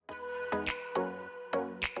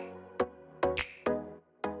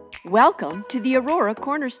Welcome to the Aurora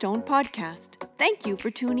Cornerstone Podcast. Thank you for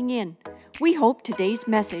tuning in. We hope today's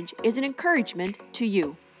message is an encouragement to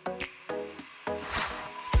you.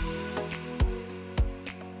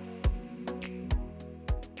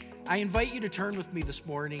 I invite you to turn with me this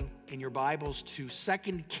morning in your Bibles to 2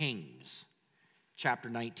 Kings chapter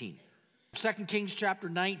 19. 2 Kings chapter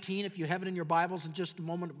 19, if you have it in your Bibles, in just a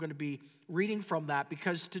moment I'm going to be reading from that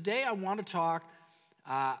because today I want to talk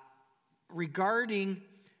regarding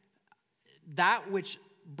that which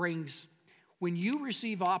brings, when you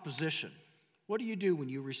receive opposition, what do you do when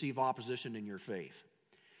you receive opposition in your faith?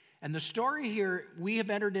 And the story here, we have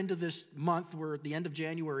entered into this month, we're at the end of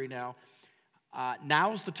January now.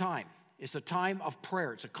 Now's the time. It's a time of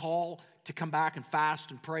prayer. It's a call to come back and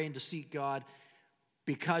fast and pray and to seek God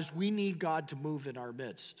because we need God to move in our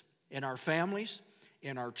midst, in our families,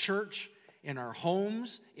 in our church, in our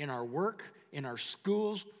homes, in our work, in our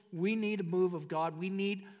schools. We need a move of God. We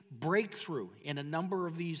need breakthrough in a number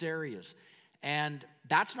of these areas. And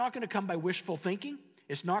that's not going to come by wishful thinking.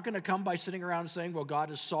 It's not going to come by sitting around and saying, well,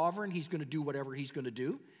 God is sovereign. He's going to do whatever he's going to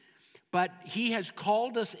do. But he has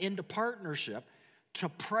called us into partnership to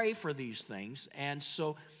pray for these things. And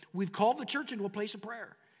so we've called the church into a place of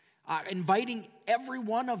prayer, inviting every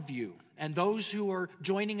one of you and those who are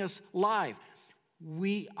joining us live.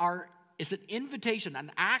 It's an invitation,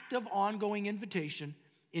 an active, ongoing invitation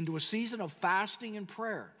into a season of fasting and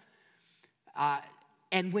prayer.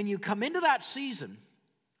 And when you come into that season,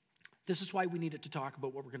 this is why we needed to talk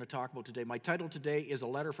about what we're going to talk about today. My title today is A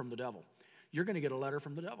Letter from the Devil. You're going to get a letter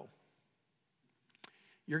from the devil.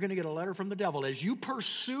 You're going to get a letter from the devil. As you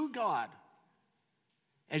pursue God,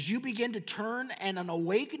 as you begin to turn and an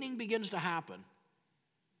awakening begins to happen,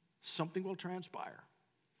 something will transpire.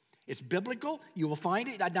 It's biblical. You will find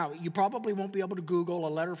it. Now, you probably won't be able to Google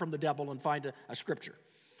a letter from the devil and find a scripture.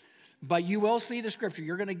 But you will see the scripture.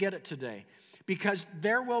 You're going to get it today. Because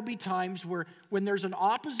there will be times where when there's an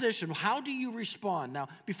opposition, how do you respond? Now,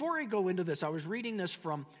 before I go into this, I was reading this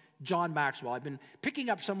from John Maxwell. I've been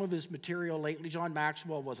picking up some of his material lately. John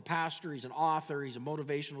Maxwell was a pastor. He's an author. He's a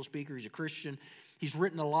motivational speaker. He's a Christian. He's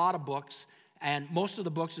written a lot of books. And most of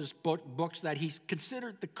the books is books that he's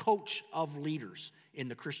considered the coach of leaders in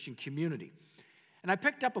the Christian community. And I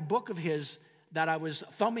picked up a book of his that I was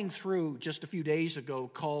thumbing through just a few days ago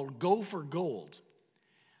called Go for Gold.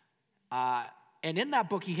 And in that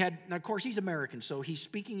book, and of course, he's American, so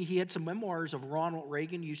he had some memoirs of Ronald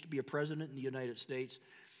Reagan, used to be a president in the United States.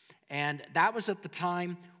 And that was at the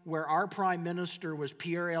time where our prime minister was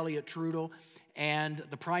Pierre Elliott Trudeau, and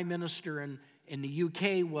the prime minister in the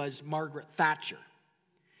UK was Margaret Thatcher.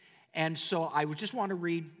 And so I would just want to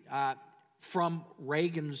read from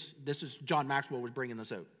Reagan's, this is John Maxwell was bringing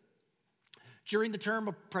this out. During the term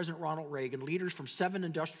of President Ronald Reagan, leaders from 7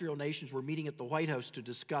 industrial nations were meeting at the White House to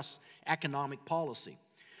discuss economic policy.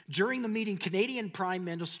 During the meeting, Canadian Prime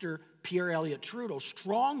Minister Pierre Elliott Trudeau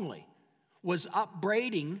strongly was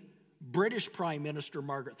upbraiding British Prime Minister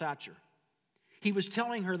Margaret Thatcher. He was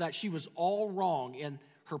telling her that she was all wrong in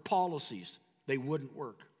her policies. They wouldn't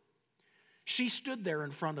work. She stood there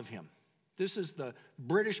in front of him. This is the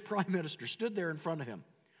British Prime Minister, stood there in front of him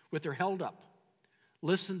with her held up.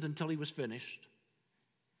 Listened until he was finished,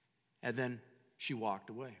 and then she walked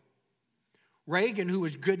away. Reagan, who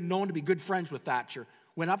was known to be good friends with Thatcher,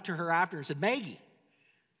 went up to her after and said, Maggie,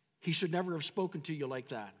 he should never have spoken to you like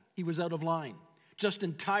that. He was out of line, just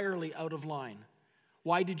entirely out of line.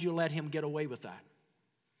 Why did you let him get away with that?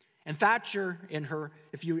 And Thatcher,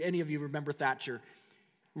 any of you remember Thatcher,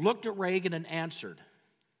 looked at Reagan and answered,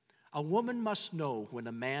 a woman must know when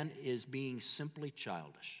a man is being simply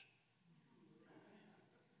childish.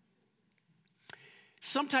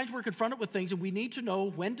 Sometimes we're confronted with things and we need to know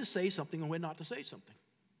when to say something and when not to say something.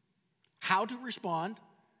 How to respond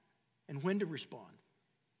and when to respond.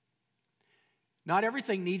 Not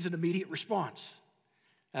everything needs an immediate response.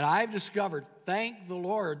 And I've discovered, thank the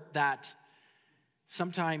Lord, that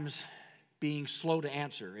sometimes being slow to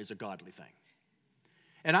answer is a godly thing.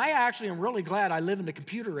 And I actually am really glad I live in the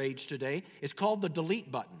computer age today. It's called the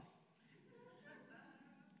delete button.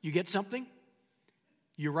 You get something,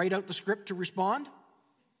 you write out the script to respond.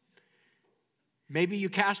 Maybe you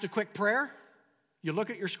cast a quick prayer, you look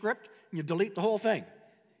at your script, and you delete the whole thing.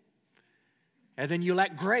 And then you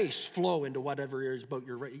let grace flow into whatever it is about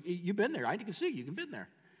you've been there. I can see you've been there.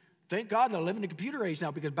 Thank God that I live in the computer age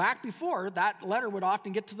now, because back before, that letter would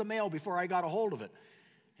often get to the mail before I got a hold of it.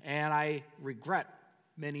 And I regret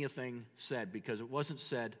many a thing said because it wasn't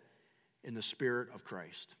said in the spirit of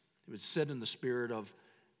Christ. It was said in the spirit of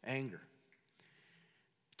anger.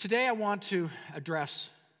 Today I want to address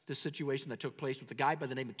this situation that took place with a guy by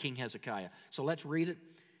the name of King Hezekiah. So let's read it,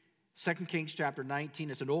 2 Kings chapter 19,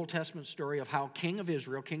 it's an Old Testament story of how King of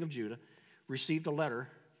Israel, King of Judah, received a letter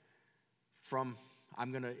from,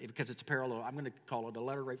 because it's a parallel, I'm going to call it a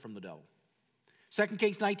letter right from the devil. 2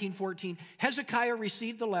 Kings 19:14, Hezekiah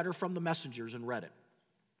received the letter from the messengers and read it.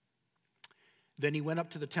 Then he went up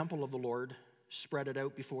to the temple of the Lord, spread it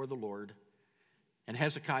out before the Lord, and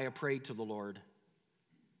Hezekiah prayed to the Lord,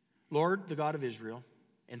 Lord, the God of Israel,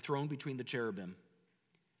 enthroned between the cherubim,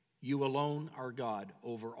 you alone are God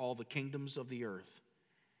over all the kingdoms of the earth.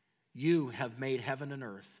 You have made heaven and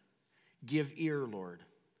earth. Give ear, Lord.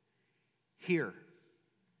 Hear.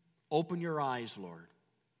 Open your eyes, Lord,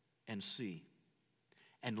 and see.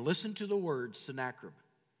 And listen to the words Sennacherib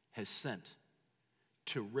has sent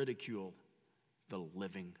to ridicule the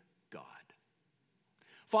living God.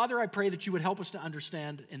 Father, I pray that you would help us to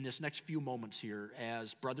understand in this next few moments here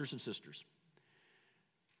as brothers and sisters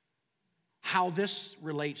how this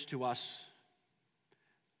relates to us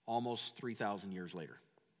almost 3,000 years later.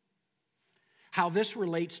 How this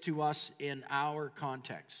relates to us in our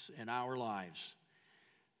context, in our lives.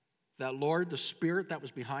 That, Lord, the spirit that was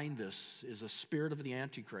behind this is a spirit of the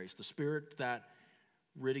Antichrist, the spirit that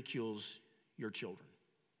ridicules your children.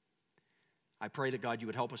 I pray that, God, you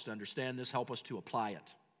would help us to understand this, help us to apply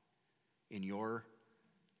it. In your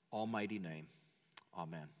almighty name,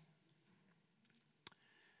 amen.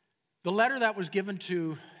 The letter that was given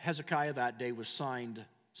to Hezekiah that day was signed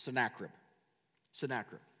Sennacherib.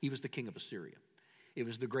 Sennacherib. He was the king of Assyria. It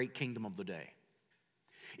was the great kingdom of the day.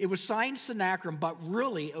 It was signed Sennacherib, but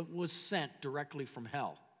really it was sent directly from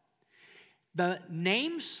hell. The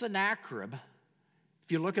name Sennacherib,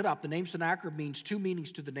 if you look it up, the name Sennacherib means two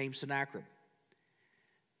meanings to the name Sennacherib.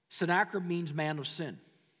 Sennacherib means man of sin.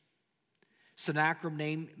 Sennacherib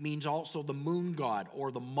name means also the moon god or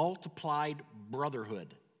the multiplied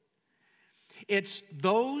brotherhood. It's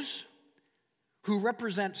those who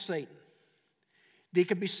represent Satan. They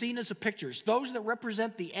can be seen as a picture. It's those that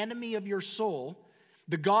represent the enemy of your soul,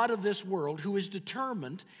 the god of this world, who is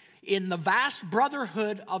determined in the vast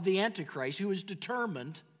brotherhood of the Antichrist, who is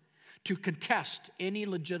determined to contest any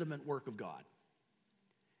legitimate work of God.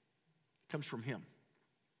 It comes from him.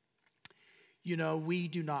 You know, we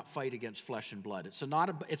do not fight against flesh and blood. It's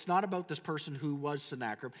not about this person who was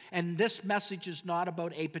Sennacherib. And this message is not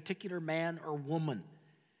about a particular man or woman.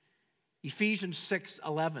 Ephesians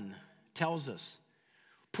 6:11 tells us,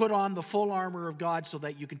 put on the full armor of God so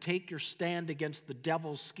that you can take your stand against the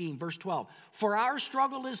devil's scheme. Verse 12, for our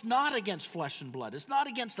struggle is not against flesh and blood. It's not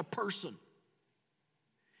against a person.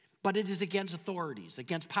 But it is against authorities,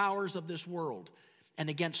 against powers of this world, and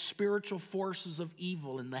against spiritual forces of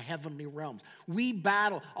evil in the heavenly realms. We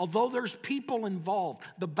battle, although there's people involved,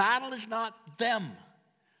 the battle is not them.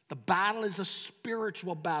 The battle is a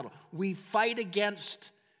spiritual battle. We fight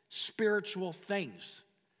against spiritual things.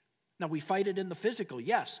 Now, we fight it in the physical,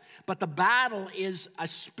 yes, but the battle is a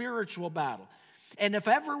spiritual battle. And if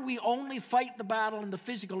ever we only fight the battle in the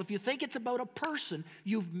physical, if you think it's about a person,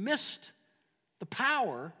 you've missed the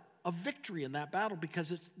power of victory in that battle,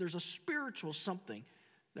 because there's a spiritual something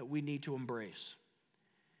that we need to embrace.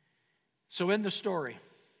 So in the story,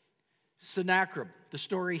 Sennacherib, the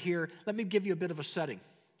story here, let me give you a bit of a setting.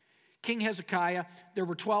 King Hezekiah, there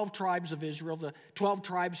were 12 tribes of Israel. The 12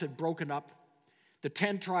 tribes had broken up. The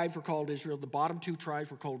 10 tribes were called Israel. The bottom 2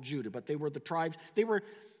 tribes were called Judah, but they were the tribes, they were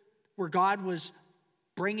where God was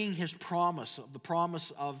bringing his promise, the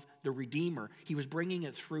promise of the Redeemer. He was bringing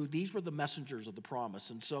it through. These were the messengers of the promise.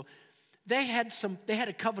 And so they had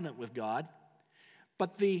a covenant with God,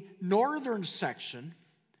 but the northern section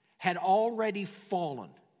had already fallen.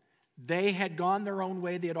 They had gone their own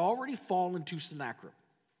way. They had already fallen to Sennacherib.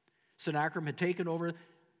 Sennacherib had taken over,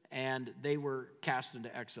 and they were cast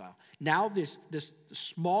into exile. Now this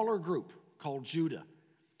smaller group called Judah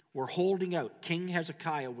were holding out. King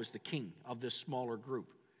Hezekiah was the king of this smaller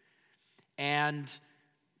group. And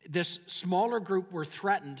this smaller group were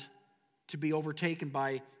threatened to be overtaken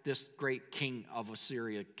by this great king of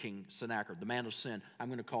Assyria, King Sennacherib, the man of sin. I'm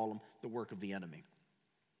going to call him the work of the enemy.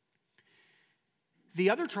 The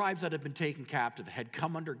other tribes that had been taken captive had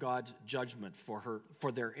come under God's judgment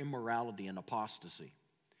for their immorality and apostasy.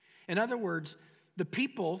 In other words, the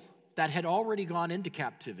people that had already gone into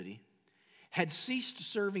captivity had ceased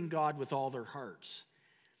serving God with all their hearts,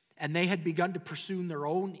 and they had begun to pursue their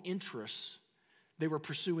own interests. They were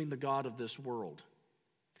pursuing the God of this world.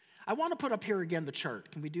 I want to put up here again the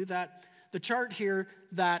chart. Can we do that? The chart here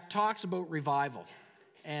that talks about revival.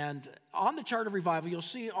 And on the chart of revival, you'll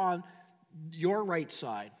see on your right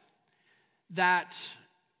side that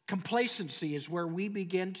complacency is where we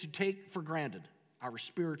begin to take for granted our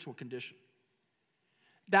spiritual condition.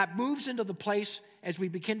 that moves into the place as we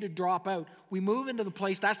begin to drop out. We move into the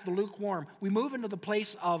place, that's the lukewarm. We move into the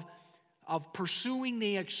place of pursuing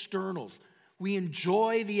the externals. We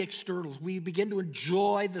enjoy the externals. We begin to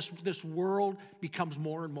enjoy this world becomes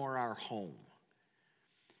more and more our home.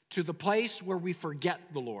 To the place where we forget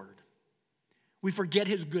the Lord. We forget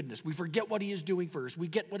his goodness. We forget what he is doing for us. We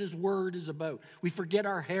get what his word is about. We forget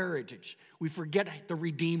our heritage. We forget the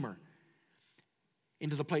Redeemer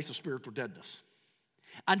into the place of spiritual deadness.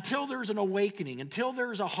 Until there's an awakening, until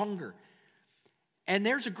there's a hunger. And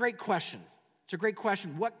there's a great question. It's a great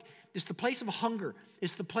question. What is the place of hunger?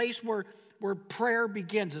 It's the place where prayer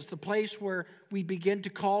begins. It's the place where we begin to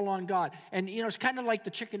call on God. And, it's kind of like the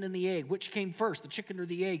chicken and the egg. Which came first, the chicken or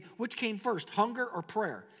the egg? Which came first, hunger or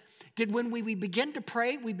prayer? Did when we begin to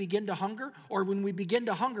pray, we begin to hunger? Or when we begin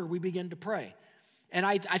to hunger, we begin to pray? And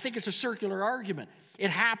I think it's a circular argument. It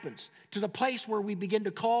happens to the place where we begin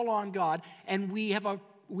to call on God, and we have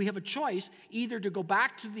a choice either to go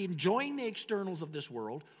back to enjoying the externals of this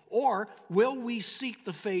world, or will we seek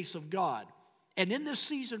the face of God? And in this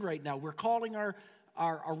season right now, we're calling our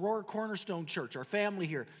Aurora Cornerstone Church, our family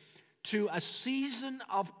here, to a season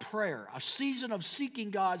of prayer, a season of seeking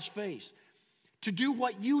God's face, to do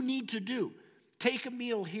what you need to do. Take a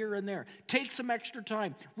meal here and there. Take some extra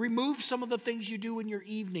time. Remove some of the things you do in your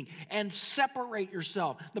evening and separate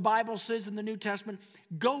yourself. The Bible says in the New Testament,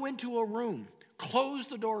 go into a room, close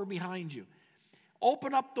the door behind you.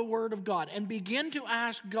 Open up the Word of God and begin to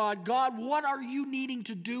ask God, God, what are you needing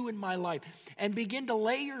to do in my life? And begin to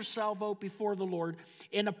lay yourself out before the Lord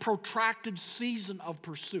in a protracted season of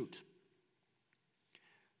pursuit.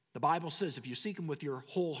 The Bible says if you seek him with your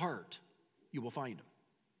whole heart, you will find him.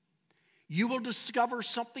 You will discover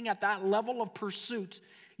something at that level of pursuit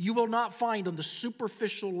you will not find on the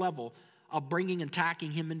superficial level of bringing and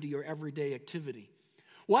tacking him into your everyday activity.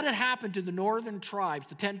 What had happened to the northern tribes,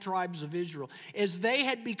 the 10 tribes of Israel, is they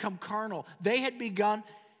had become carnal. They had begun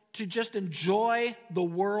to just enjoy the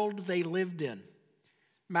world they lived in.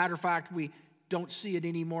 Matter of fact, we don't see it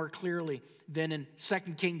any more clearly than in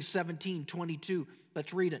 2 Kings 17:22.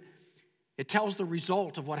 Let's read it. It tells the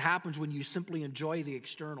result of what happens when you simply enjoy the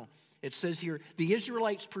external. It says here, the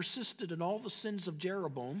Israelites persisted in all the sins of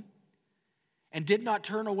Jeroboam and did not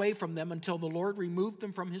turn away from them until the Lord removed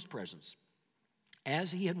them from his presence,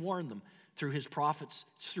 as he had warned them through his prophets,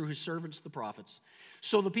 through his servants, the prophets.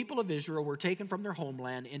 So the people of Israel were taken from their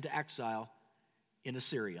homeland into exile in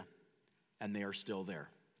Assyria, and they are still there.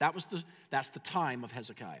 That's the time of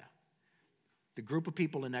Hezekiah, the group of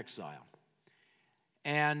people in exile.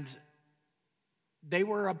 And they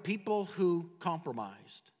were a people who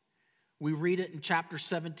compromised. We read it in chapter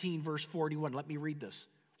 17, verse 41. Let me read this.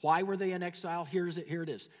 Why were they in exile? Here it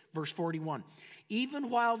is. Verse 41.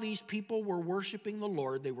 Even while these people were worshiping the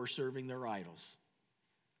Lord, they were serving their idols.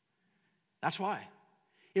 That's why.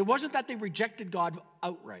 It wasn't that they rejected God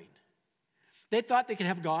outright. They thought they could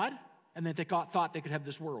have God, and then they thought they could have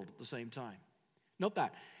this world at the same time. Note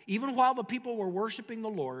that. Even while the people were worshiping the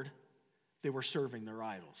Lord, they were serving their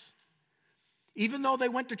idols. Even though they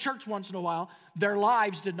went to church once in a while, their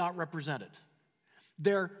lives did not represent it.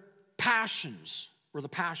 Their passions were the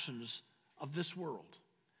passions of this world.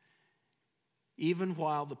 Even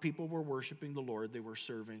while the people were worshiping the Lord, they were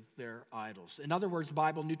serving their idols. In other words, the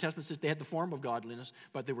Bible, New Testament says they had the form of godliness,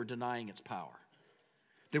 but they were denying its power.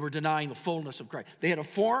 They were denying the fullness of Christ. They had a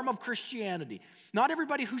form of Christianity. Not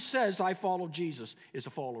everybody who says, I follow Jesus, is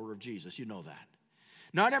a follower of Jesus. You know that.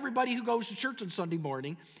 Not everybody who goes to church on Sunday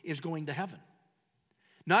morning is going to heaven.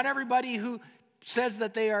 Not everybody who says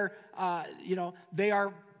that they are, they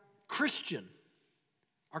are Christian,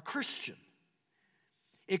 are Christian.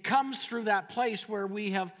 It comes through that place where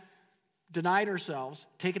we have denied ourselves,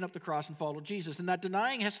 taken up the cross, and followed Jesus. And that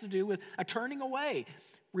denying has to do with a turning away.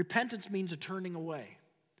 Repentance means a turning away.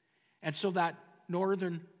 And so that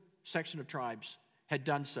northern section of tribes had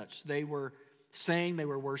done such. They were saying they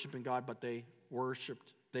were worshiping God, but they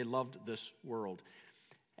loved this world.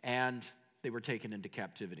 And they were taken into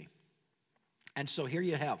captivity. And so here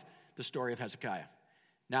you have the story of Hezekiah.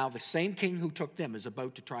 Now the same king who took them is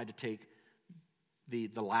about to try to take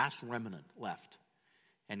the last remnant left.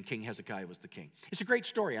 And King Hezekiah was the king. It's a great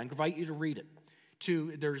story. I invite you to read it.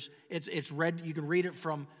 It's read. You can read it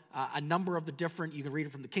from a number of the different. You can read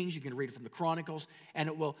it from the Kings. You can read it from the Chronicles, and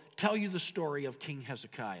it will tell you the story of King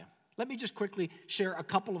Hezekiah. Let me just quickly share a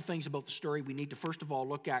couple of things about the story we need to first of all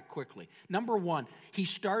look at quickly. Number one, he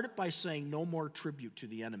started by saying no more tribute to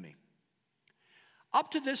the enemy.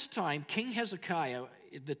 Up to this time, King Hezekiah,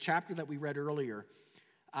 the chapter that we read earlier,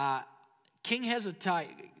 King Hezekiah,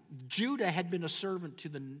 Judah had been a servant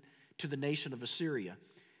to the nation of Assyria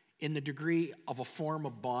in the degree of a form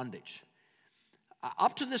of bondage.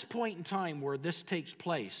 Up to this point in time where this takes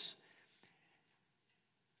place,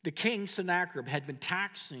 the king Sennacherib had been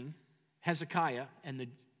taxing Hezekiah and the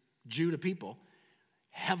Judah people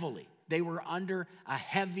heavily. They were under a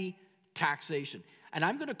heavy taxation. And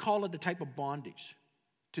I'm going to call it a type of bondage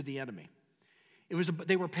to the enemy.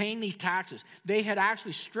 They were paying these taxes. They had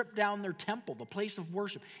actually stripped down their temple, the place of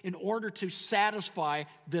worship, in order to satisfy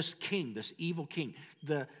this king, this evil king,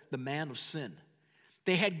 the man of sin.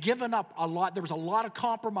 They had given up a lot. There was a lot of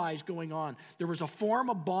compromise going on. There was a form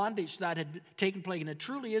of bondage that had taken place, and it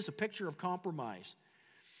truly is a picture of compromise.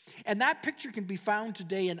 And that picture can be found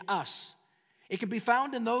today in us. It can be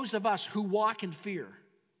found in those of us who walk in fear,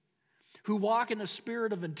 who walk in a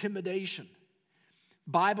spirit of intimidation.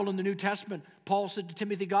 Bible in the New Testament, Paul said to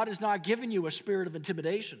Timothy, God has not given you a spirit of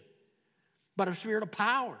intimidation, but a spirit of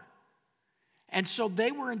power. And so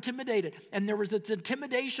they were intimidated. And there was this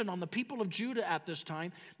intimidation on the people of Judah at this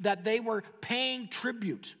time that they were paying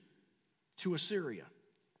tribute to Assyria.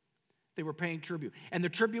 They were paying tribute. And the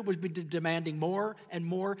tribute was demanding more and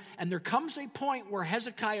more. And there comes a point where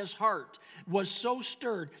Hezekiah's heart was so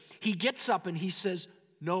stirred, he gets up and he says,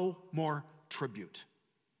 no more tribute.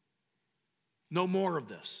 No more of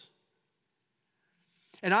this.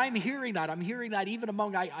 And I'm hearing that. I'm hearing that even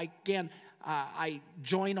among, I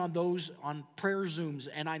join on those on prayer Zooms,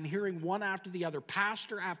 and I'm hearing one after the other,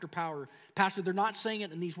 pastor after pastor. They're not saying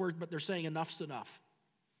it in these words, but they're saying enough's enough.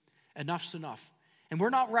 Enough's enough. And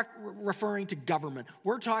we're not referring to government.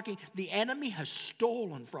 We're talking the enemy has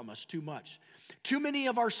stolen from us too much. Too many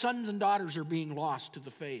of our sons and daughters are being lost to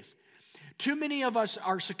the faith. Too many of us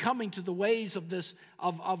are succumbing to the ways of this,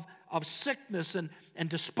 of sickness and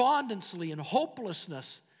despondency and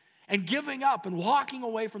hopelessness and giving up and walking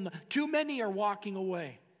away from too many are walking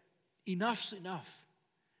away. Enough's enough.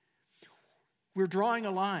 We're drawing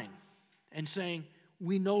a line and saying,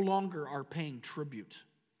 we no longer are paying tribute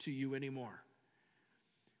to you anymore.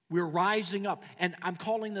 We're rising up, and I'm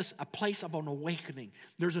calling this a place of an awakening.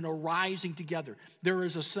 There's an arising together. There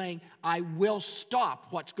is a saying, I will stop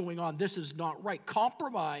what's going on. This is not right.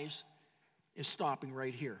 Compromise is stopping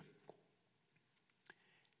right here.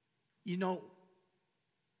 You know,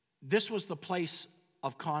 this was the place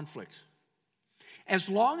of conflict. As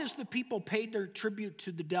long as the people paid their tribute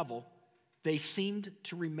to the devil, they seemed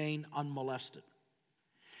to remain unmolested.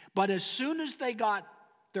 But as soon as they got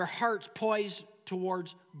their hearts poised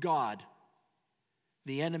towards God,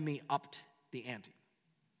 the enemy upped the ante.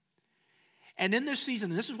 And in this season,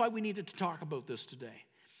 and this is why we needed to talk about this today.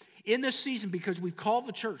 In this season, because we've called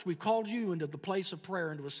the church, we've called you into the place of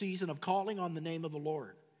prayer, into a season of calling on the name of the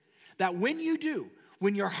Lord. That when you do,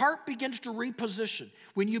 when your heart begins to reposition,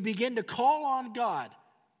 when you begin to call on God,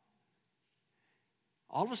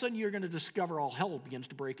 all of a sudden you're going to discover all hell begins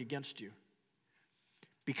to break against you.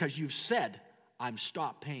 Because you've said, I'm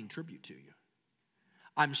stopped paying tribute to you.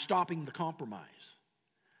 I'm stopping the compromise.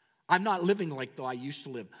 I'm not living like though I used to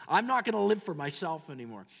live. I'm not going to live for myself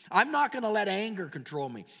anymore. I'm not going to let anger control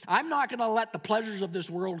me. I'm not going to let the pleasures of this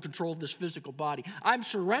world control this physical body. I'm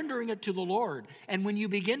surrendering it to the Lord. And when you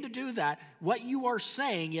begin to do that, what you are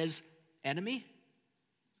saying is, enemy,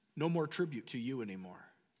 no more tribute to you anymore.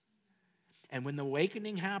 And when the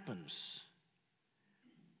awakening happens,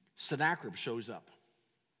 Sennacherib shows up.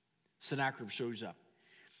 Sennacherib shows up.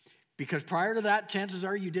 Because prior to that, chances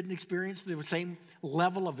are you didn't experience the same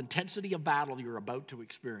level of intensity of battle you're about to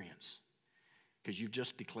experience. Because you've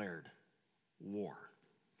just declared war.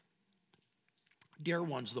 Dear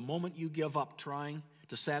ones, the moment you give up trying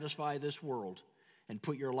to satisfy this world and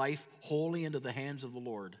put your life wholly into the hands of the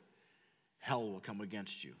Lord, hell will come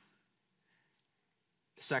against you.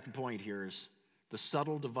 The second point here is the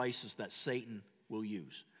subtle devices that Satan will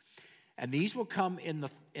use. And these will come in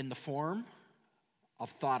the form of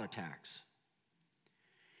thought attacks.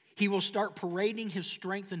 He will start parading his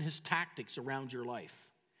strength and his tactics around your life,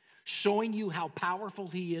 showing you how powerful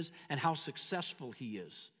he is and how successful he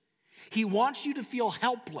is. He wants you to feel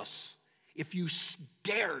helpless if you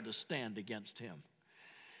dare to stand against him.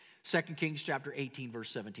 2 Kings chapter 18, verse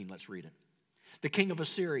 17, let's read it. The king of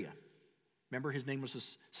Assyria, remember his name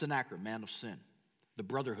was Sennacherib, man of sin, the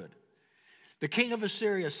brotherhood. The king of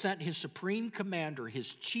Assyria sent his supreme commander,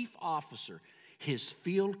 his chief officer, his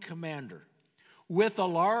field commander, with a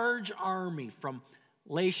large army from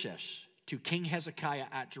Lachish to King Hezekiah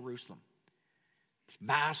at Jerusalem. This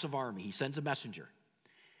massive army. He sends a messenger.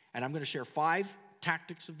 And I'm going to share 5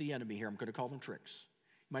 tactics of the enemy here. I'm going to call them tricks.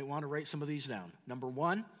 You might want to write some of these down. Number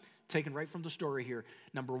 1, taken right from the story here.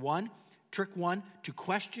 Number 1, trick 1, to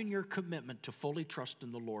question your commitment to fully trust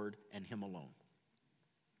in the Lord and him alone.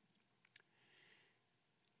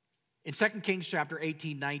 In 2 Kings chapter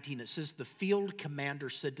 18, 19, it says, the field commander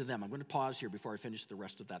said to them, I'm going to pause here before I finish the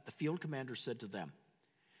rest of that. The field commander said to them,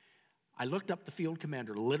 I looked up the field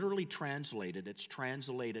commander, literally translated, it's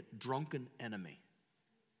translated drunken enemy.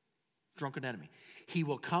 Drunken enemy. He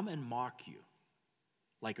will come and mock you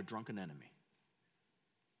like a drunken enemy.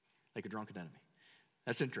 Like a drunken enemy.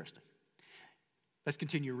 That's interesting. Let's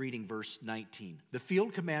continue reading verse 19. The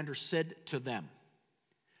field commander said to them,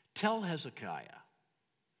 tell Hezekiah.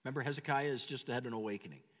 Remember, Hezekiah has just had an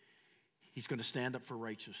awakening. He's going to stand up for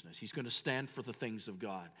righteousness. He's going to stand for the things of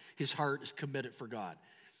God. His heart is committed for God.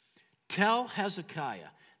 Tell Hezekiah,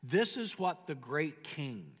 this is what the great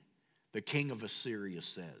king, the king of Assyria,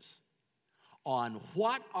 says. On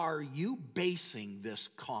what are you basing this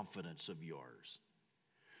confidence of yours?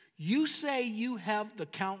 You say you have the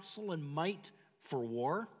counsel and might for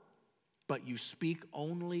war, but you speak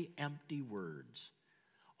only empty words.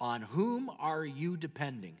 On whom are you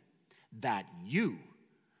depending that you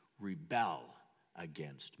rebel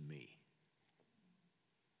against me?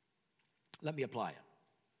 Let me apply it.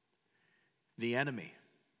 The enemy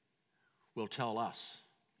will tell us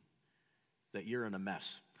that you're in a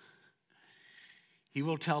mess. He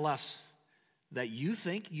will tell us that you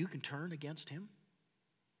think you can turn against him.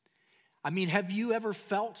 I mean, have you ever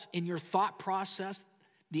felt in your thought process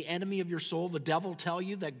the enemy of your soul, the devil, tell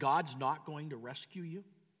you that God's not going to rescue you?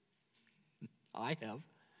 I have.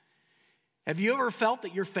 Have you ever felt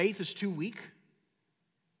that your faith is too weak?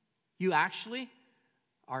 You actually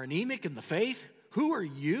are anemic in the faith? Who are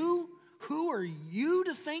you? Who are you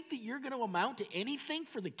to think that you're going to amount to anything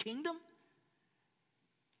for the kingdom?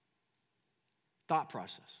 Thought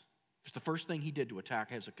process. It's the first thing he did to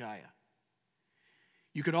attack Hezekiah.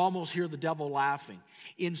 You could almost hear the devil laughing.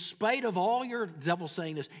 In spite of all your, the devil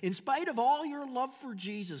saying this, in spite of all your love for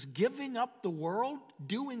Jesus, giving up the world,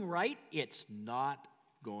 doing right, it's not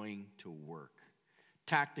going to work.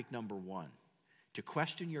 Tactic number one, to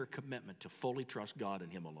question your commitment to fully trust God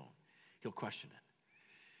and him alone. He'll question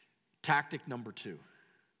it. Tactic number two,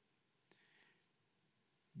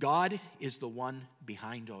 God is the one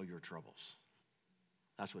behind all your troubles.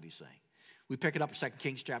 That's what he's saying. We pick it up in 2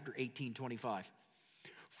 Kings chapter 18, 25.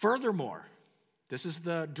 Furthermore, this is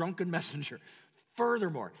the drunken messenger.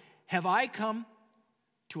 Furthermore, have I come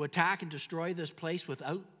to attack and destroy this place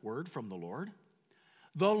without word from the Lord?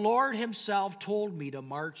 The Lord himself told me to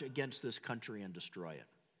march against this country and destroy it.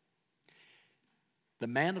 The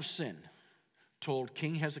man of sin told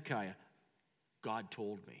King Hezekiah, God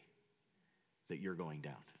told me that you're going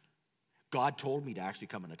down. God told me to actually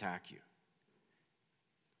come and attack you.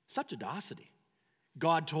 Such audacity.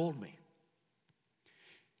 God told me.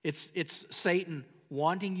 It's Satan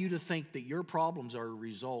wanting you to think that your problems are a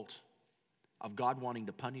result of God wanting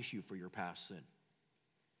to punish you for your past sin.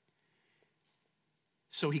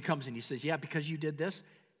 So he comes and he says, yeah, because you did this,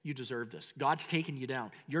 you deserve this. God's taken you down.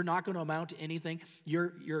 You're not going to amount to anything.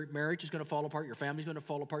 Your marriage is going to fall apart. Your family's going to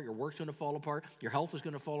fall apart. Your work's going to fall apart. Your health is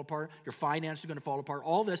going to fall apart. Your finances are going to fall apart.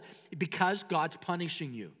 All this because God's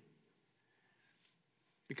punishing you.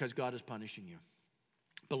 Because God is punishing you.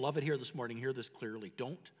 Beloved, here this morning, hear this clearly.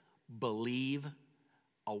 Don't believe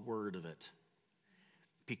a word of it.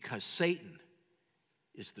 Because Satan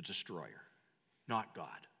is the destroyer, not God.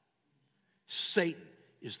 Satan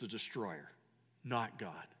is the destroyer, not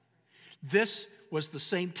God. This was the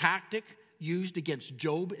same tactic used against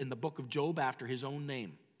Job in the book of Job after his own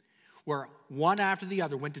name, where one after the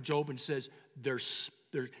other went to Job and says,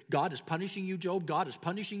 God is punishing you, Job. God is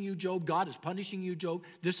punishing you, Job. God is punishing you, Job.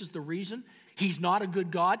 This is the reason. He's not a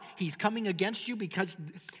good God. He's coming against you because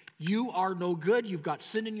you are no good. You've got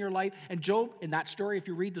sin in your life. And Job, in that story, if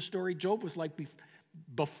you read the story, Job was like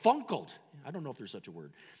befunkled. I don't know if there's such a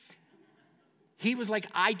word. He was like,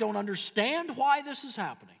 I don't understand why this is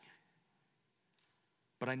happening.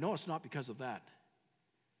 But I know it's not because of that.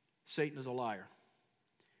 Satan is a liar.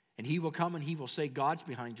 And he will come and he will say, God's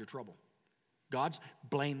behind your trouble.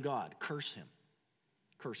 Blame God. Curse him.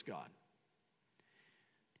 Curse God.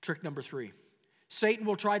 Trick number 3. Satan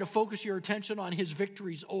will try to focus your attention on his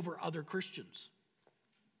victories over other Christians.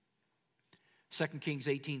 2 Kings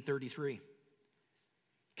 18:33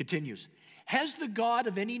 continues. Has the God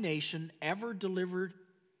of any nation ever delivered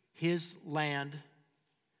his land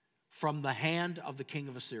from the hand of the king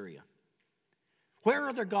of Assyria? Where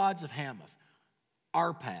are the gods of Hamath,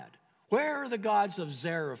 Arpad? Where are the gods of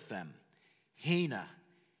Zarephaim, Hena,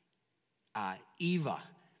 Eva?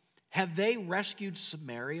 Have they rescued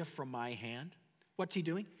Samaria from my hand? What's he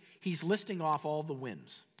doing? He's listing off all the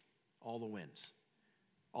winds, all the winds,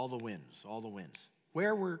 all the winds, all the winds.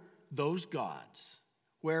 Where were those gods?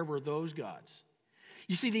 Where were those gods?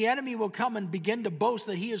 You see, the enemy will come and begin to boast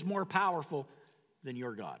that he is more powerful than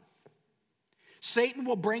your God. Satan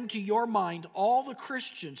will bring to your mind all the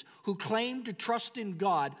Christians who claim to trust in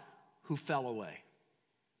God who fell away.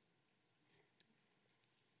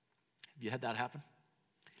 Have you had that happen?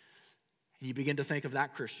 And you begin to think of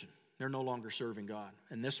that Christian. They're no longer serving God.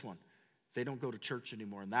 And this one, they don't go to church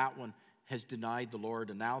anymore. And that one has denied the Lord,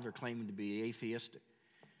 and now they're claiming to be atheistic.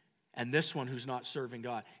 And this one who's not serving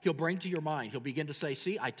God, he'll bring to your mind, he'll begin to say,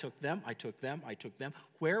 see, I took them.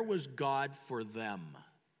 Where was God for them?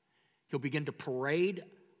 He'll begin to parade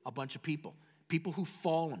a bunch of people. People who've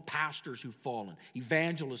fallen, pastors who've fallen,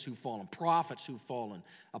 evangelists who've fallen, prophets who've fallen,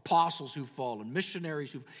 apostles who've fallen,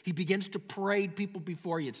 missionaries who've... He begins to parade people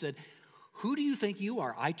before you and said, who do you think you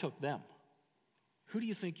are? I took them. Who do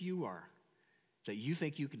you think you are that you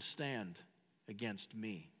think you can stand against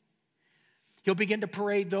me? He'll begin to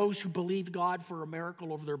parade those who believed God for a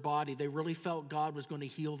miracle over their body. They really felt God was going to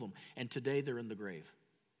heal them, and today they're in the grave.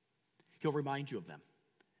 He'll remind you of them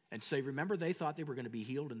and say, remember, they thought they were going to be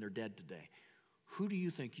healed and they're dead today. Who do you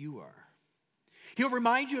think you are? He'll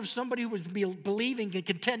remind you of somebody who was believing and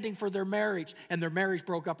contending for their marriage, and their marriage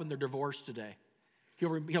broke up and they're divorced today.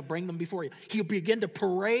 He'll bring them before you. He'll begin to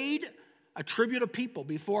parade a tribute of people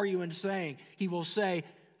before you and he will say,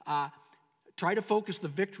 try to focus the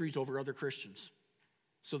victories over other Christians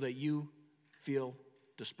so that you feel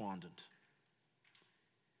despondent.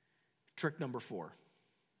 Trick number 4.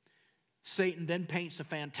 Satan then paints a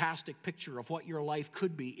fantastic picture of what your life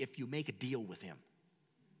could be if you make a deal with him.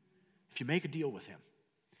 If you make a deal with him.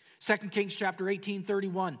 2 Kings chapter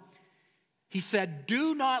 18:31. He said,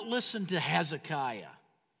 do not listen to Hezekiah.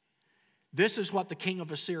 This is what the king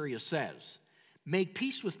of Assyria says. Make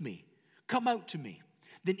peace with me. Come out to me.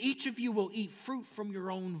 Then each of you will eat fruit from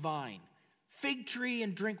your own vine, fig tree,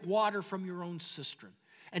 and drink water from your own cistern,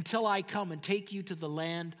 until I come and take you to the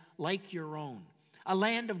land like your own, a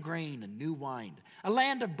land of grain and new wine, a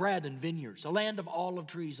land of bread and vineyards, a land of olive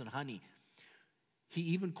trees and honey. He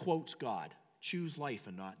even quotes God, choose life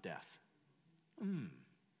and not death.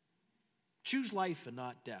 Choose life and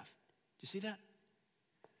not death. Do you see that?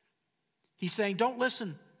 He's saying, don't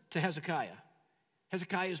listen to Hezekiah.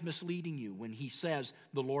 Hezekiah is misleading you when he says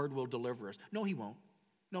the Lord will deliver us. No, he won't.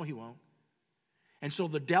 No, he won't. And so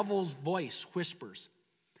the devil's voice whispers,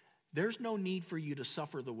 there's no need for you to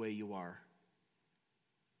suffer the way you are.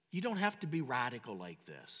 You don't have to be radical like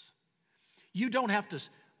this. You don't have to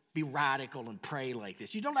be radical and pray like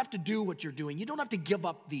this. You don't have to do what you're doing. You don't have to give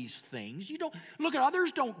up these things. Look at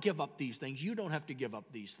others don't give up these things. You don't have to give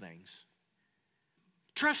up these things.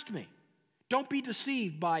 Trust me. Don't be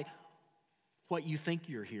deceived by what you think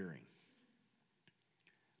you're hearing.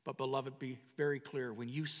 But beloved, be very clear. When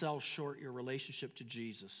you sell short your relationship to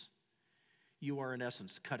Jesus, you are in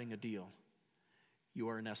essence cutting a deal. You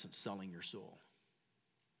are in essence selling your soul.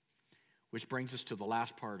 Which brings us to the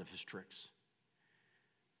last part of his tricks.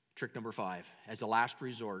 Trick number 5. As a last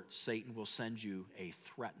resort, Satan will send you a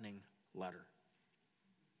threatening letter.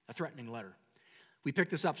 A threatening letter. We pick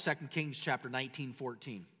this up 2 Kings chapter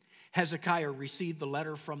 19:14. Hezekiah received the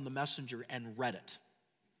letter from the messenger and read it.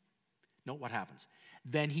 Note what happens.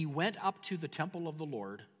 Then he went up to the temple of the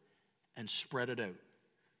Lord and spread it out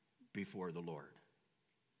before the Lord.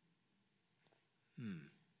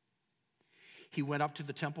 He went up to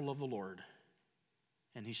the temple of the Lord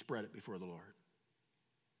and he spread it before the Lord.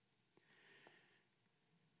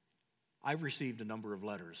 I've received a number of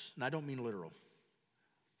letters, and I don't mean literal,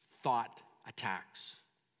 thought attacks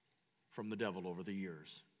from the devil over the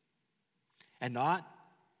years. And not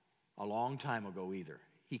a long time ago either.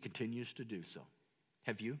 He continues to do so.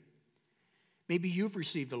 Have you? Maybe you've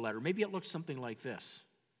received a letter. Maybe it looks something like this.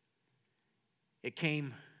 It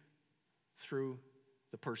came through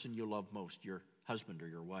the person you love most, your husband or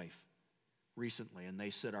your wife, recently, and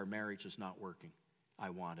they said, our marriage is not working.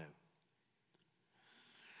 I want out.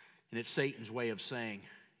 And it's Satan's way of saying,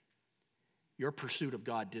 your pursuit of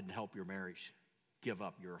God didn't help your marriage. Give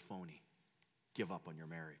up, you're a phony. Give up on your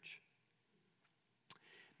marriage.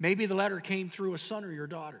 Maybe the letter came through a son or your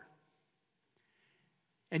daughter.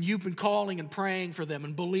 And you've been calling and praying for them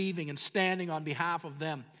and believing and standing on behalf of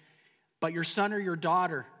them. But your son or your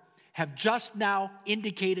daughter have just now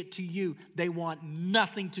indicated to you they want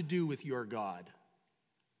nothing to do with your God.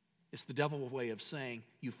 It's the devil's way of saying,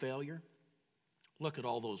 you failure. Look at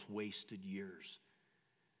all those wasted years.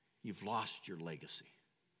 You've lost your legacy.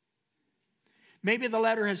 Maybe the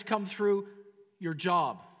letter has come through your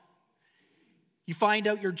job. You find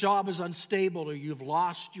out your job is unstable or you've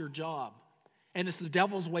lost your job. And it's the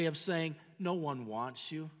devil's way of saying, no one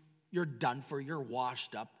wants you. You're done for. You're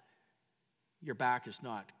washed up. Your back is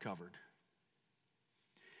not covered.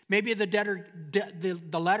 Maybe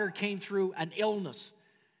the letter came through an illness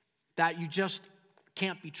that you just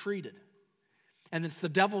can't be treated. And it's the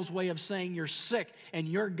devil's way of saying you're sick and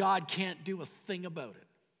your God can't do a thing about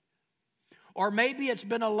it. Or maybe it's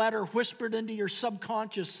been a letter whispered into your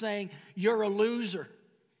subconscious saying you're a loser.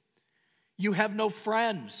 You have no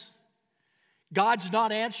friends. God's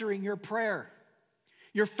not answering your prayer.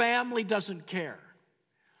 Your family doesn't care.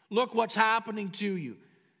 Look what's happening to you.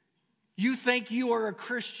 You think you are a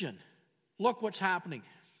Christian. Look what's happening.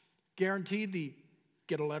 Guaranteed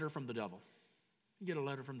get a letter from the devil. You get a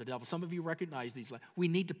letter from the devil. Some of you recognize these letters. We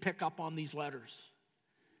need to pick up on these letters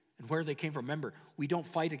and where they came from. Remember, we don't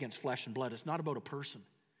fight against flesh and blood. It's not about a person.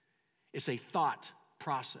 It's a thought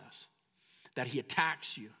process that he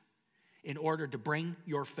attacks you in order to bring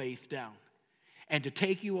your faith down and to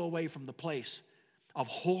take you away from the place of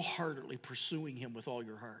wholeheartedly pursuing him with all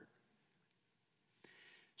your heart.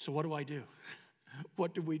 So what do I do?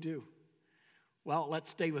 What do we do? Well, let's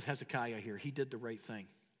stay with Hezekiah here. He did the right thing.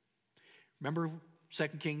 Remember 2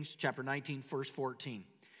 Kings chapter 19, verse 14.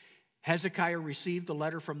 Hezekiah received the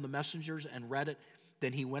letter from the messengers and read it.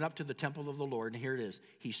 Then he went up to the temple of the Lord, and here it is.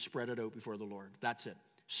 He spread it out before the Lord. That's it.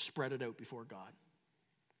 Spread it out before God.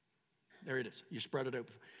 There it is. You spread it out.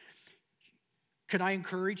 Can I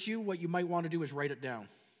encourage you? What you might want to do is write it down.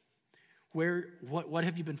 What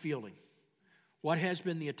have you been feeling? What has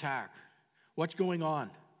been the attack? What's going on?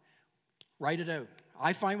 Write it out.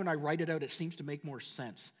 I find when I write it out, it seems to make more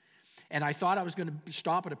sense. And I thought I was going to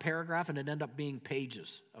stop at a paragraph, and it ended up being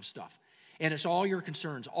pages of stuff. And it's all your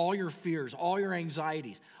concerns, all your fears, all your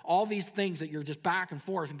anxieties, all these things that you're just back and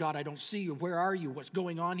forth. And God, I don't see you. Where are you? What's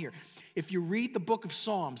going on here? If you read the book of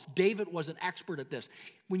Psalms, David was an expert at this.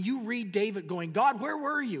 When you read David going, God, where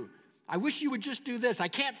were you? I wish you would just do this. I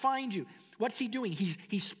can't find you. What's he doing?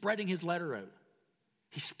 He's spreading his letter out.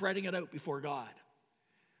 He's spreading it out before God.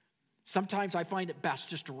 Sometimes I find it best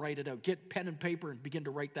just to write it out. Get pen and paper and begin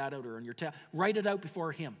to write that out, or on your write it out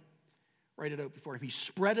before him. Write it out before him. He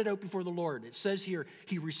spread it out before the Lord. It says here,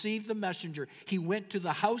 he received the messenger. He went to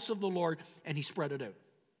the house of the Lord and he spread it out.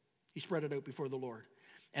 He spread it out before the Lord.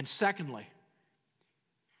 And secondly,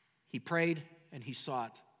 he prayed and he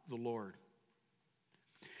sought the Lord.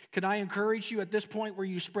 Can I encourage you at this point where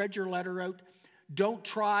you spread your letter out, don't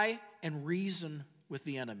try and reason with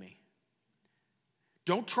the enemy.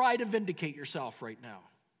 Don't try to vindicate yourself right now.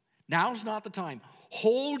 Now's not the time.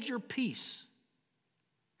 Hold your peace.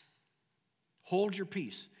 Hold your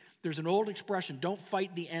peace. There's an old expression, don't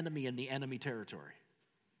fight the enemy in the enemy territory.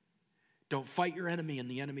 Don't fight your enemy in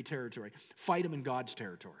the enemy territory. Fight him in God's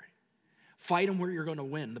territory. Fight him where you're going to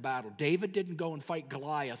win the battle. David didn't go and fight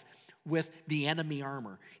Goliath with the enemy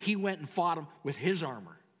armor. He went and fought him with his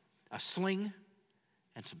armor, a sling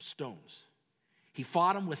and some stones. He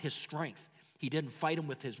fought him with his strength. He didn't fight him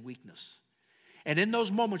with his weakness. And in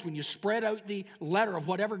those moments when you spread out the letter of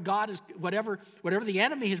whatever the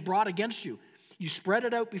enemy has brought against you, you spread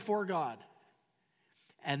it out before God.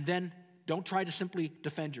 And then don't try to simply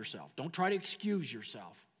defend yourself. Don't try to excuse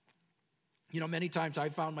yourself. You know, many times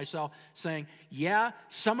I've found myself saying, yeah,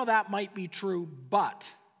 some of that might be true,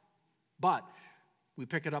 but we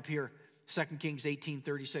pick it up here, 2 Kings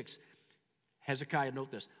 18:36. Hezekiah,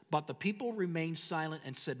 note this, but the people remained silent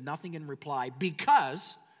and said nothing in reply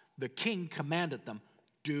because the king commanded them,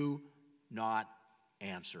 do not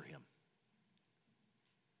answer him.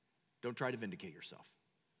 Don't try to vindicate yourself.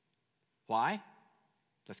 Why?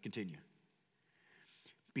 Let's continue.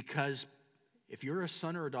 Because if you're a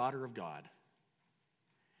son or a daughter of God,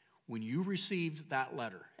 when you received that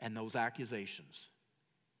letter and those accusations,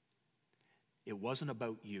 it wasn't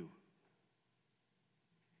about you.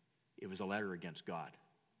 It was a letter against God.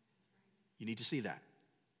 You need to see that.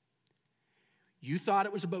 You thought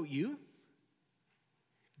it was about you?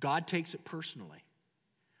 God takes it personally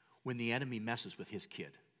when the enemy messes with his kid.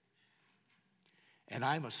 And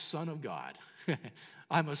I'm a son of God.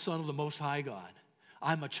 I'm a son of the Most High God.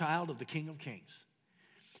 I'm a child of the King of Kings.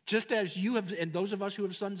 Just as you have, and those of us who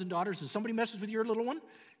have sons and daughters, and somebody messes with your little one,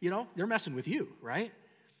 you know, they're messing with you, right?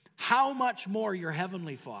 How much more your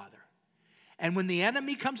heavenly Father? And when the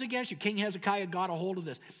enemy comes against you, King Hezekiah got a hold of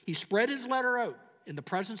this. He spread his letter out in the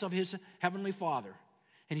presence of his heavenly Father.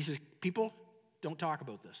 And he says, people, don't talk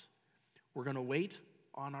about this. We're going to wait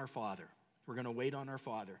on our Father. We're going to wait on our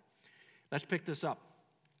Father. Let's pick this up.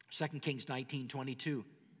 2 Kings 19:22.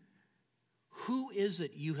 Who is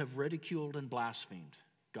it you have ridiculed and blasphemed?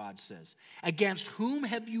 God says. Against whom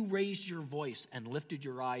have you raised your voice and lifted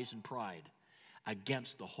your eyes in pride?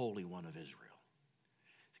 Against the Holy One of Israel.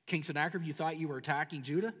 King Sennacherib, you thought you were attacking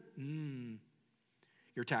Judah?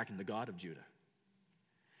 You're attacking the God of Judah.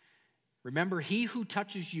 Remember, he who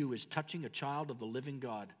touches you is touching a child of the living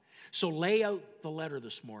God. So lay out the letter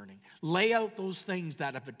this morning. Lay out those things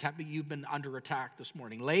that you've been under attack this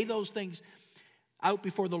morning. Lay those things out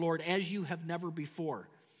before the Lord as you have never before.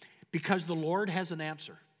 Because the Lord has an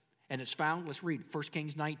answer. And it's found, let's read 1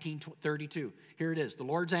 Kings 19:32. Here it is, the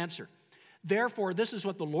Lord's answer. Therefore, this is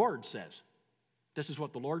what the Lord says. This is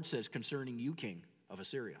what the Lord says concerning you, king of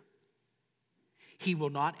Assyria. He will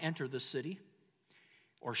not enter the city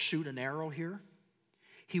or shoot an arrow here.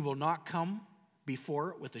 He will not come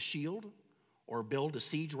before it with a shield or build a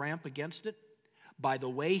siege ramp against it. By the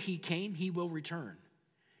way he came, he will return.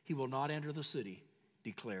 He will not enter the city,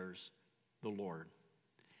 declares the Lord.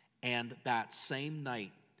 And that same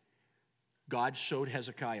night, God showed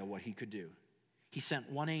Hezekiah what he could do. He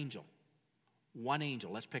sent one angel. One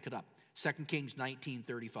angel. Let's pick it up. 2 Kings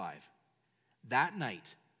 19:35. That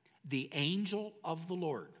night, the angel of the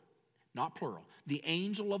Lord, not plural, the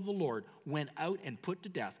angel of the Lord went out and put to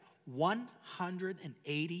death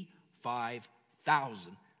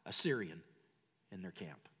 185,000 Assyrian in their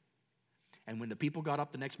camp. And when the people got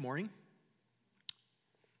up the next morning,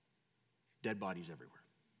 dead bodies everywhere.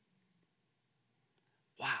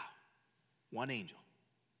 Wow. One angel.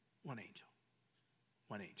 One angel.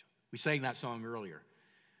 One angel. We sang that song earlier.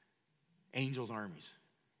 Angels' armies.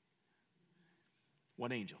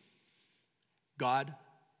 One angel. God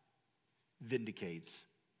vindicates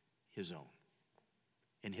his own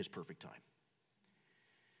in his perfect time.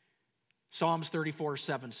 Psalms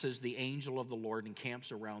 34:7 says, the angel of the Lord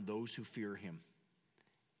encamps around those who fear him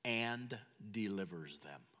and delivers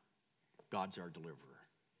them. God's our deliverer.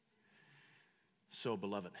 So,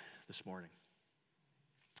 beloved, this morning,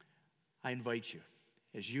 I invite you,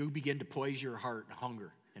 as you begin to poise your heart and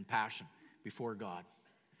hunger and passion before God,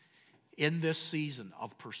 in this season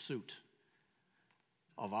of pursuit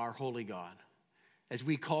of our holy God, as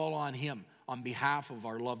we call on him on behalf of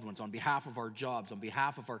our loved ones, on behalf of our jobs, on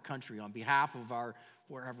behalf of our country, on behalf of our,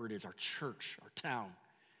 wherever it is, our church, our town,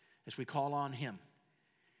 as we call on him,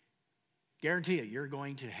 guarantee you, you're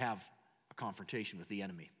going to have a confrontation with the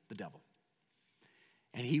enemy, the devil.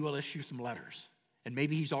 And he will issue some letters. And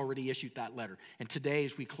maybe he's already issued that letter. And today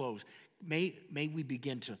as we close, may we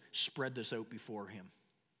begin to spread this out before him.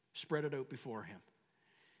 Spread it out before him.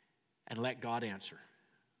 And let God answer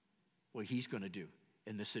what he's going to do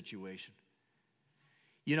in this situation.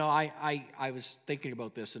 You know, I was thinking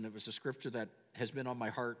about this, and it was a scripture that has been on my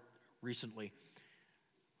heart recently.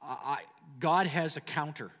 God has a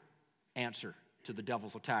counter answer to the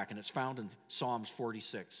devil's attack, and it's found in Psalms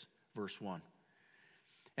 46, verse 1.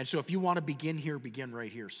 And so if you want to begin here, begin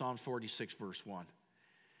right here. Psalms 46, verse 1.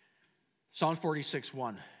 Psalms 46,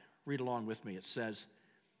 1. Read along with me. It says,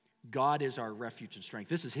 God is our refuge and strength.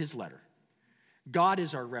 This is his letter. God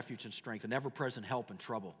is our refuge and strength, an ever-present help in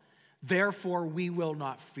trouble. Therefore we will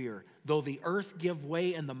not fear, though the earth give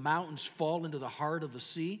way and the mountains fall into the heart of the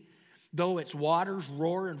sea, though its waters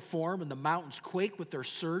roar and foam and the mountains quake with their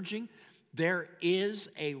surging, there is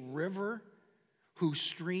a river whose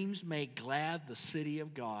streams make glad the city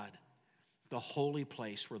of God, the holy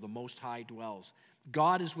place where the Most High dwells.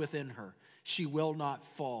 God is within her. She will not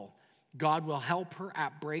fall. God will help her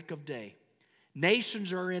at break of day.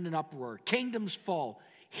 Nations are in an uproar. Kingdoms fall.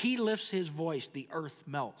 He lifts his voice. The earth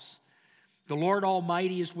melts. The Lord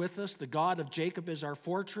Almighty is with us. The God of Jacob is our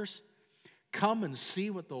fortress. Come and see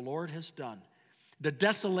what the Lord has done. The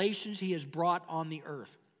desolations he has brought on the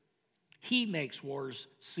earth. He makes wars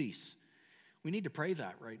cease. We need to pray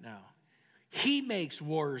that right now. He makes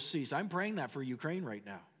wars cease. I'm praying that for Ukraine right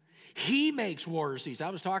now. He makes wars cease.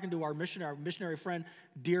 I was talking to our missionary friend,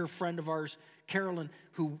 dear friend of ours, Carolyn,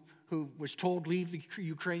 who was told, leave the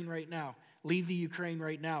Ukraine right now. Leave the Ukraine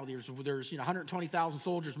right now. There's 120,000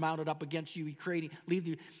 soldiers mounted up against you, Ukraine.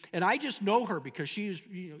 And I just know her because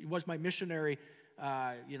she was my missionary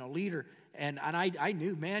leader. And I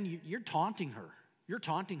knew, man, you're taunting her. You're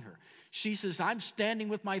taunting her. She says, I'm standing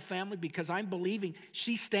with my family because I'm believing.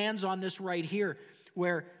 She stands on this right here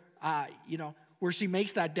where she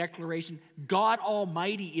makes that declaration, God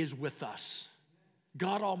Almighty is with us.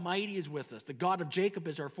 God Almighty is with us. The God of Jacob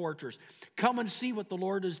is our fortress. Come and see what the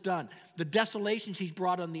Lord has done. The desolations he's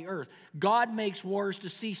brought on the earth. God makes wars to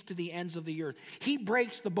cease to the ends of the earth. He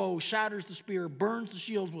breaks the bow, shatters the spear, burns the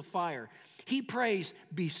shields with fire. He prays,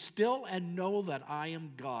 be still and know that I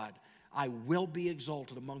am God. I will be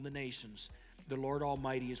exalted among the nations. The Lord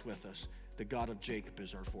Almighty is with us. The God of Jacob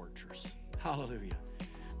is our fortress. Hallelujah.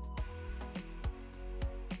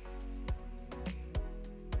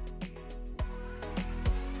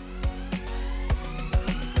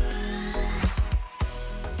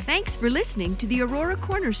 Thanks for listening to the Aurora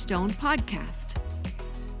Cornerstone podcast.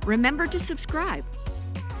 remember to subscribe.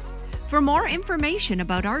 For more information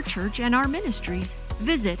about our church and our ministries,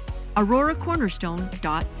 visit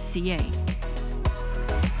auroracornerstone.ca.